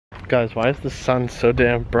Guys, why is the sun so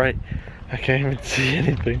damn bright? I can't even see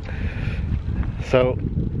anything. So,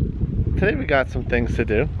 today we got some things to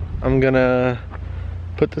do. I'm gonna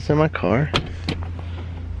put this in my car.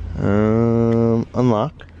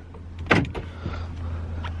 Unlock. I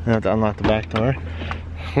have to unlock the back door.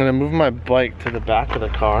 I'm gonna move my bike to the back of the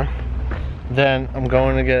car. Then I'm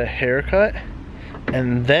going to get a haircut.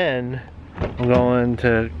 And then I'm going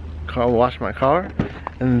to wash my car.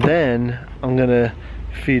 And then I'm gonna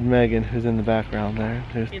feed Megan, who's in the background there.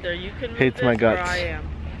 Either you can hates my guts. Or I am.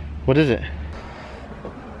 What is it?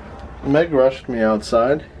 Meg rushed me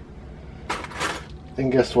outside.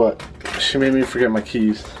 And guess what? She made me forget my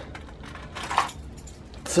keys.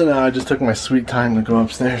 So now I just took my sweet time to go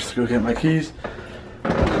upstairs to go get my keys.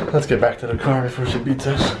 Let's get back to the car before she beats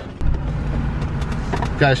us.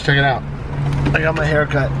 Guys, check it out. I got my hair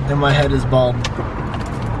cut and my head is bald.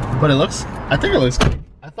 But I think it looks good.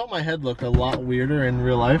 I thought my head looked a lot weirder in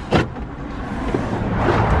real life.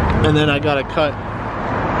 And then I got it cut.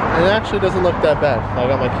 And it actually doesn't look that bad. I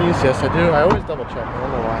got my keys, yes I do. I always double check, I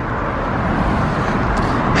don't know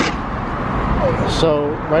why.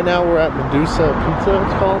 So right now we're at Medusa Pizza,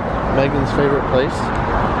 it's called. Megan's favorite place.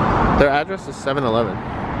 Their address is 7-Eleven.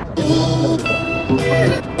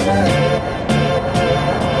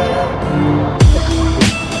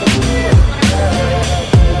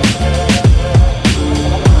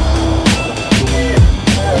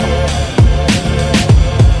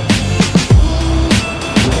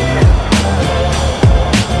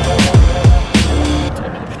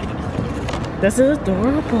 This is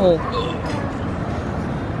adorable.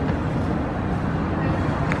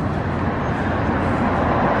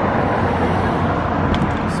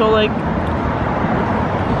 So like,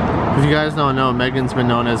 if you guys don't know, Megan's been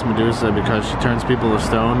known as Medusa because she turns people to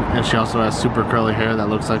stone, and she also has super curly hair that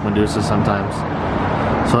looks like Medusa sometimes.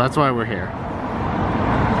 So that's why we're here.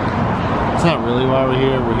 It's not really why we're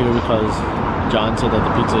here because John said that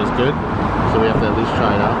the pizza is good, so we have to at least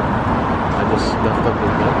try it out. I just left up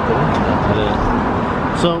with that, didn't I?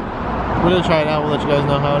 So we're gonna try it out. We'll let you guys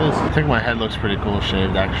know how it is. I think my head looks pretty cool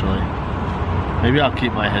shaved, actually. Maybe I'll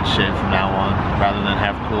keep my head shaved from now on, rather than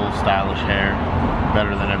have cool, stylish hair,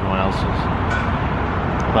 better than everyone else's.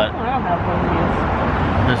 But I don't have one of these.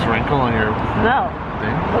 this wrinkle on your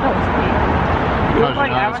thing? Look at this. You look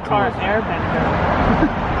like Avatar's Airbender.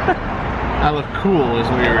 I look cool, is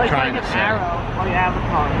what you were trying to say. Arrow, like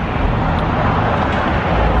Avatar.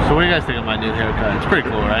 So what do you guys think of my new haircut? It's pretty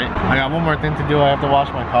cool, right? I got one more thing to do. I have to wash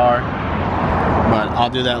my car, but I'll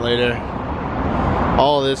do that later.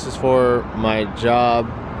 All of this is for my job.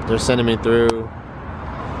 They're sending me through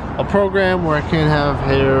a program where I can't have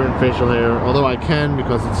hair and facial hair, although I can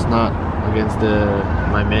because it's not against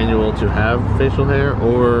my manual to have facial hair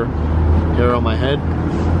or hair on my head.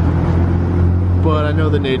 But I know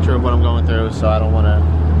the nature of what I'm going through, so I don't want to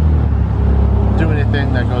do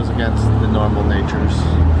anything that goes against the normal natures.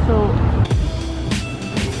 So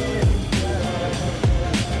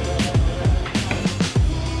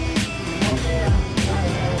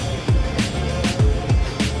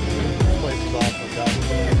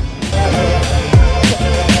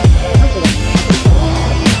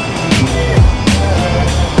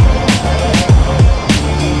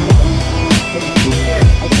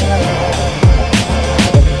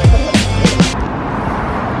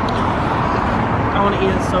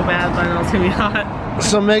so bad, but I know it's gonna be hot.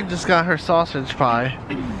 So Meg just got her sausage pie,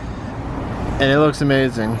 and it looks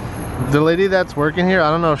amazing. The lady that's working here, I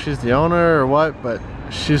don't know if she's the owner or what, but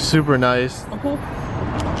she's super nice.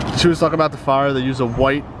 She was talking about the fire. They use a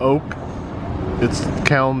white oak. It's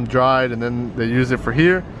kiln dried, and then they use it for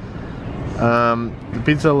here. The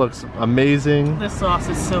pizza looks amazing. This sauce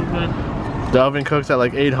is so good. The oven cooks at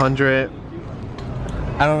like 800.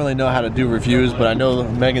 I don't really know how to do reviews, but I know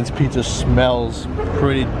Megan's pizza smells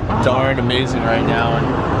pretty darn amazing right now, and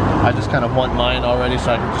I just kind of want mine already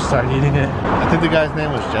so I can just start eating it. I think the guy's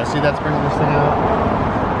name was Jesse that's bringing this thing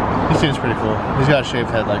out. He seems pretty cool. He's got a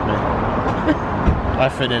shaved head like me. I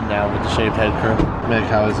fit in now with the shaved head crew. Meg,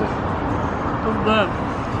 how is it? It's good.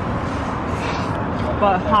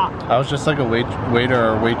 But hot. I was just like a waiter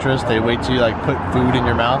or waitress. They wait till you like put food in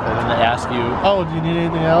your mouth and then they ask you, oh, do you need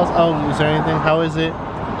anything else? Oh, is there anything? How is it?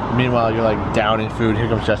 Meanwhile, you're like downing food. Here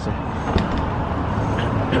comes Jesse. Alright,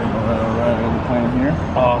 plan here.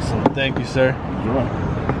 Awesome. Thank you, sir. You're welcome.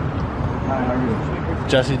 Hi, how are you?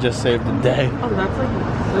 Jesse just saved the day. Oh, that's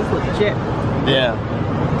legit. Yeah.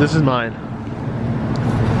 This is mine.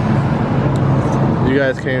 You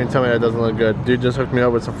guys can't even tell me that doesn't look good. Dude just hooked me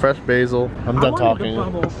up with some fresh basil. I'm done talking.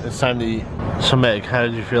 It's time to eat. So Meg, how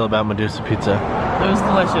did you feel about Medusa Pizza? It was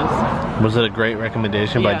delicious. Was it a great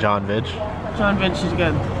recommendation by John Vidge? John Vidge is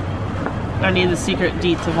good. I need the secret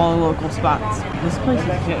deets of all the local spots. This place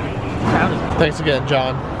is getting crowded. Thanks again,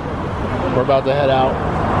 John. We're about to head out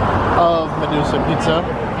of Medusa Pizza.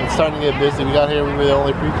 It's starting to get busy. We got here, we were the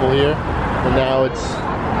only people here, and now it's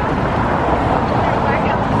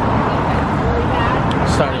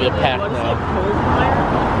starting to get packed now. Coal fire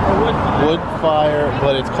or wood fire? Wood fire,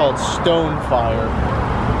 but it's called stone fire.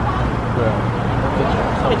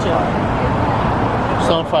 Kitchen.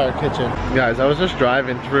 Stone Fire Kitchen. Guys, I was just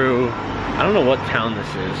driving through, I don't know what town this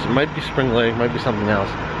is. It might be Spring Lake, might be something else.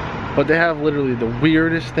 But they have literally the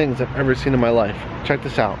weirdest things I've ever seen in my life. Check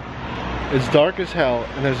this out. It's dark as hell,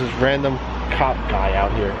 and there's this random cop guy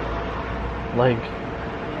out here. Like,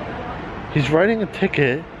 he's writing a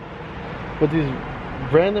ticket, but these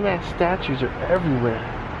random ass statues are everywhere.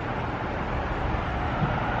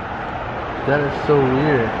 That is so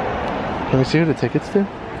weird. Can we see who the ticket's to?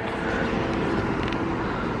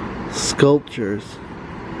 Sculptures.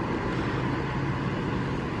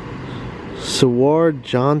 Seward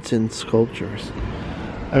Johnson Sculptures.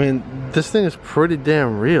 I mean, this thing is pretty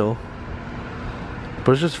damn real,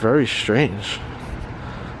 but it's just very strange.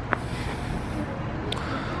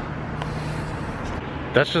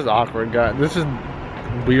 That's just awkward, guys. This is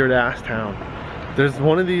weird ass town. There's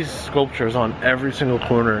one of these sculptures on every single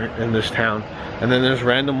corner in this town, and then there's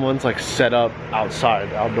random ones like set up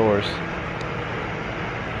outside, outdoors.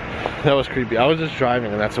 That was creepy. I was just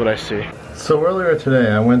driving and that's what I see. So earlier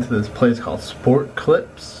today I went to this place called Sport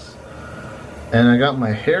Clips and I got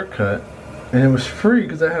my hair cut and it was free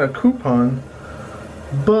because I had a coupon,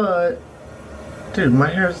 but dude, my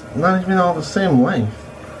hair's not even all the same length.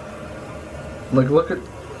 Like, look at,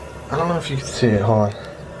 I don't know if you can see it, hold on.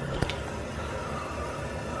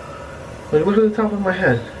 Like, look at the top of my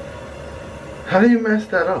head. How do you mess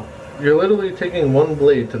that up? You're literally taking one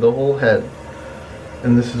blade to the whole head,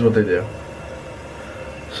 and this is what they do.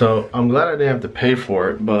 So I'm glad I didn't have to pay for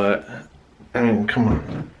it, but I mean, come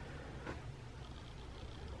on.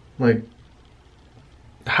 Like,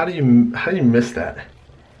 how do you miss that?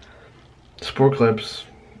 Sport Clips,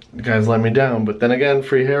 you guys let me down, but then again,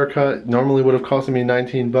 free haircut normally would have costed me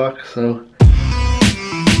 19 bucks, so